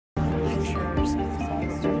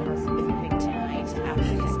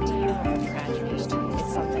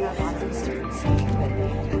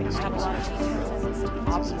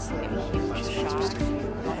obviously a huge shock. A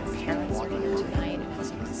lot of parents are here tonight.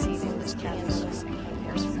 As you can see, there's candles,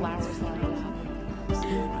 there's flowers lining up.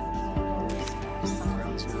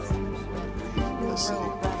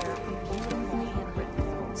 Several rather beautiful handwritten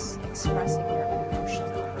notes expressing their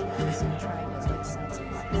emotions and trying to make sense of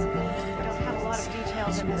life. We don't have a lot of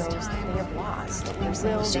details at this time. They have lost.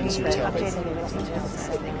 There will be updated details.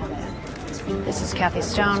 This is Kathy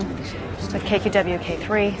Stone with KQW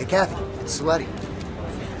K3. Hey, Kathy, it's Siletti.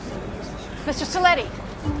 Mr. Siletti,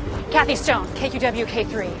 Kathy Stone, KQW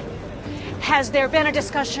K3. Has there been a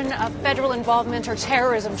discussion of federal involvement or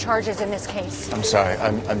terrorism charges in this case? I'm sorry.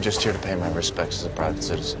 I'm just here to pay my respects as a private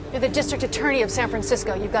citizen. You're the district attorney of San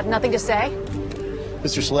Francisco. You've got nothing to say?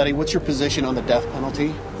 Mr. Siletti, what's your position on the death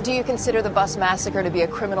penalty? Do you consider the bus massacre to be a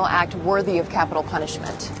criminal act worthy of capital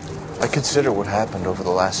punishment? I consider what happened over the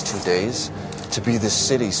last 2 days to be this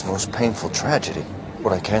city's most painful tragedy.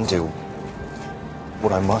 What I can do,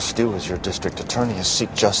 what I must do as your district attorney is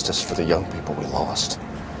seek justice for the young people we lost.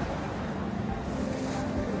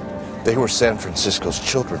 They were San Francisco's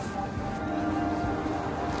children.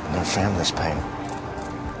 And their family's pain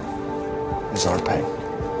is our pain.